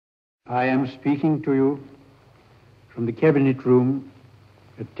I am speaking to you from the Cabinet Room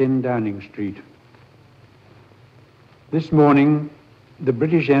at 10 Downing Street. This morning, the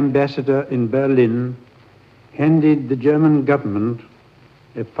British ambassador in Berlin handed the German government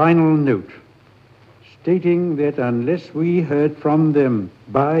a final note stating that unless we heard from them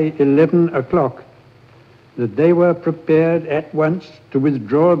by 11 o'clock, that they were prepared at once to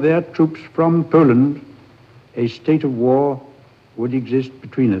withdraw their troops from Poland, a state of war would exist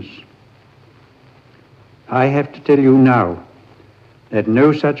between us. I have to tell you now that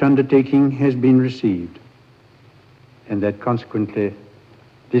no such undertaking has been received, and that consequently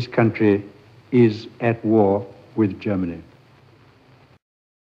this country is at war with Germany.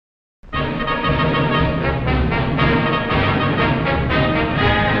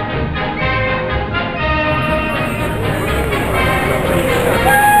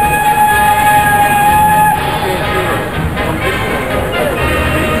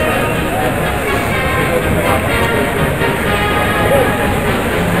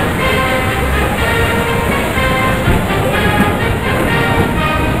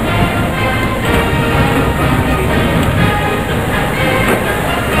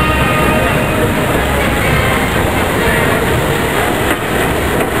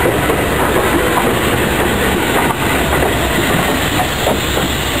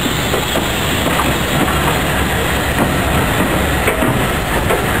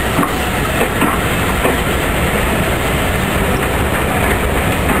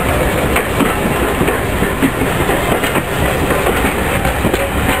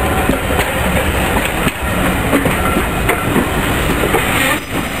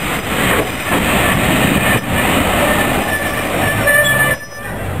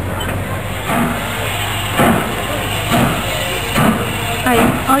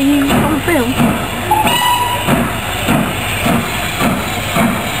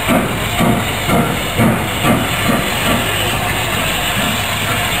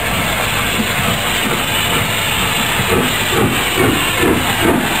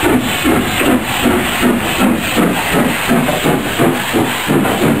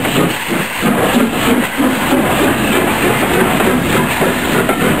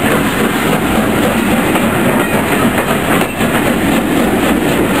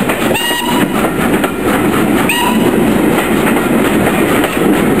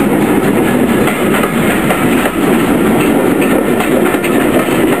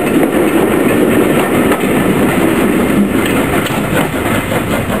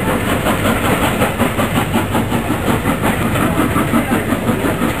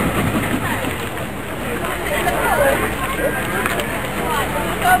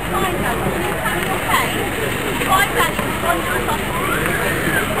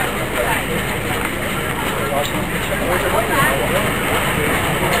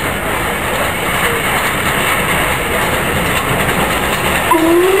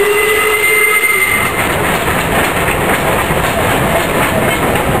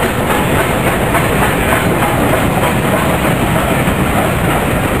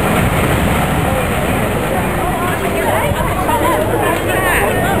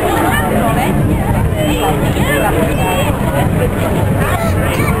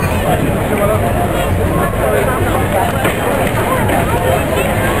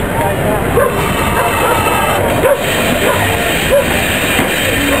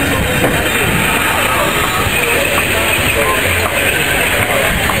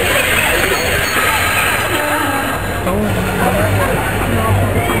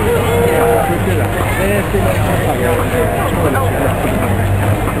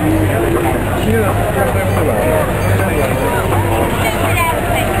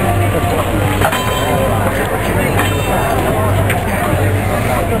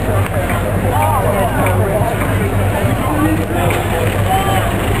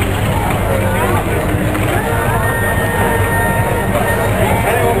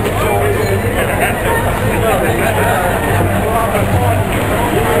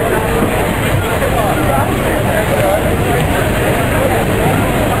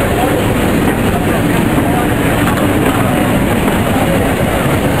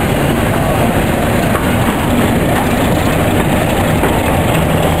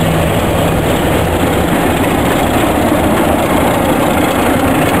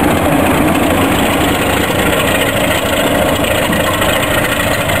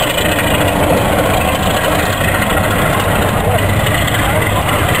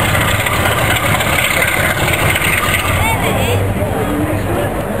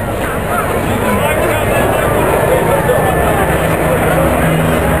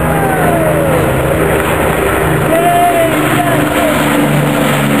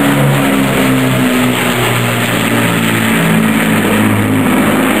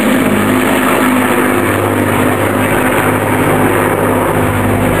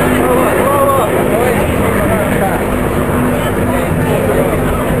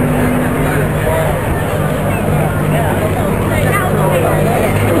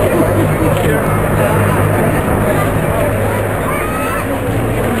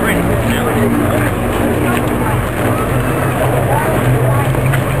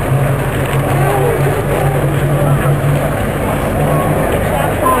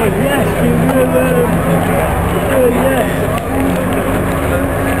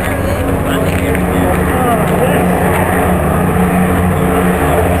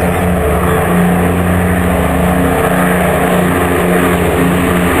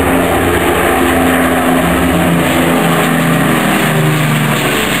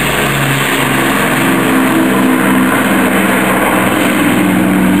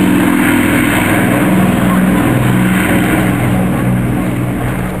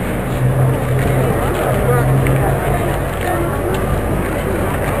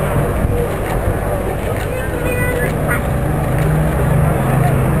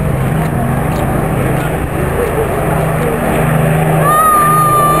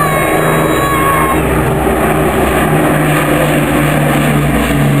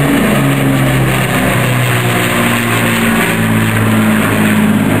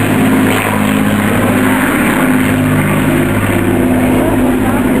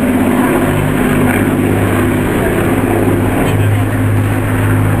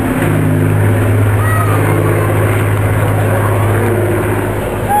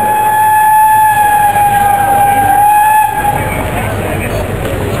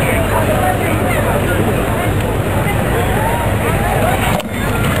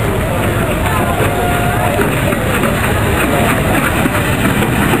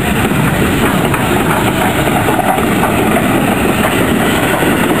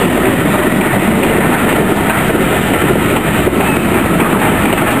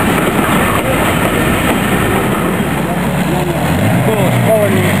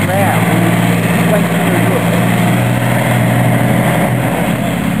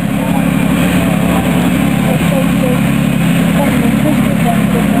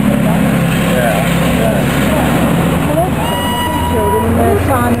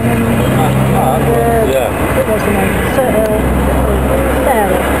 yeah. What's her name? Sarah.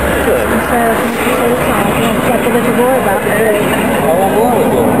 Good. Sarah from the time. Like a little boy about it. How long were we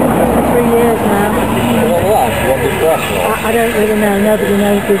ago? 3 years now. What was that? What was that? I don't really know. Nobody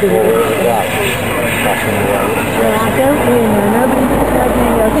knows who did it. Passing away. I don't really know. Nobody knows.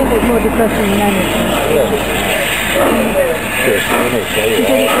 I think it's more depression than anything. Good. She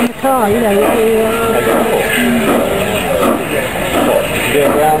did it in the car, you know. Did it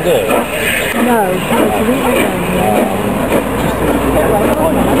around here? No, she didn't do it.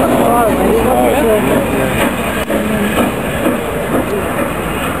 Well, that's far away. It wasn't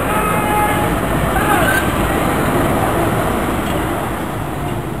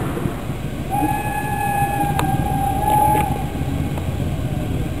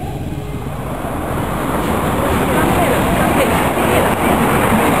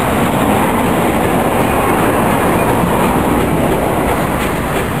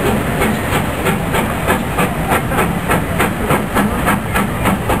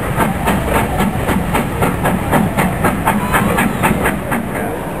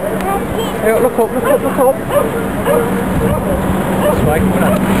Look up. That's right, come on.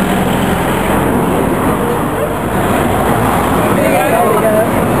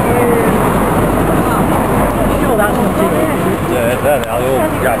 Oh, that's not too bad. Yeah, they're all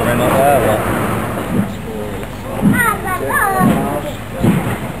gathering up there.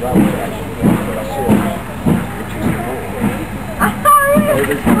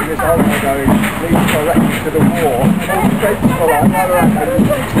 This whole going, leads directly to the war.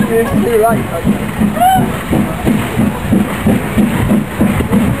 It's too late.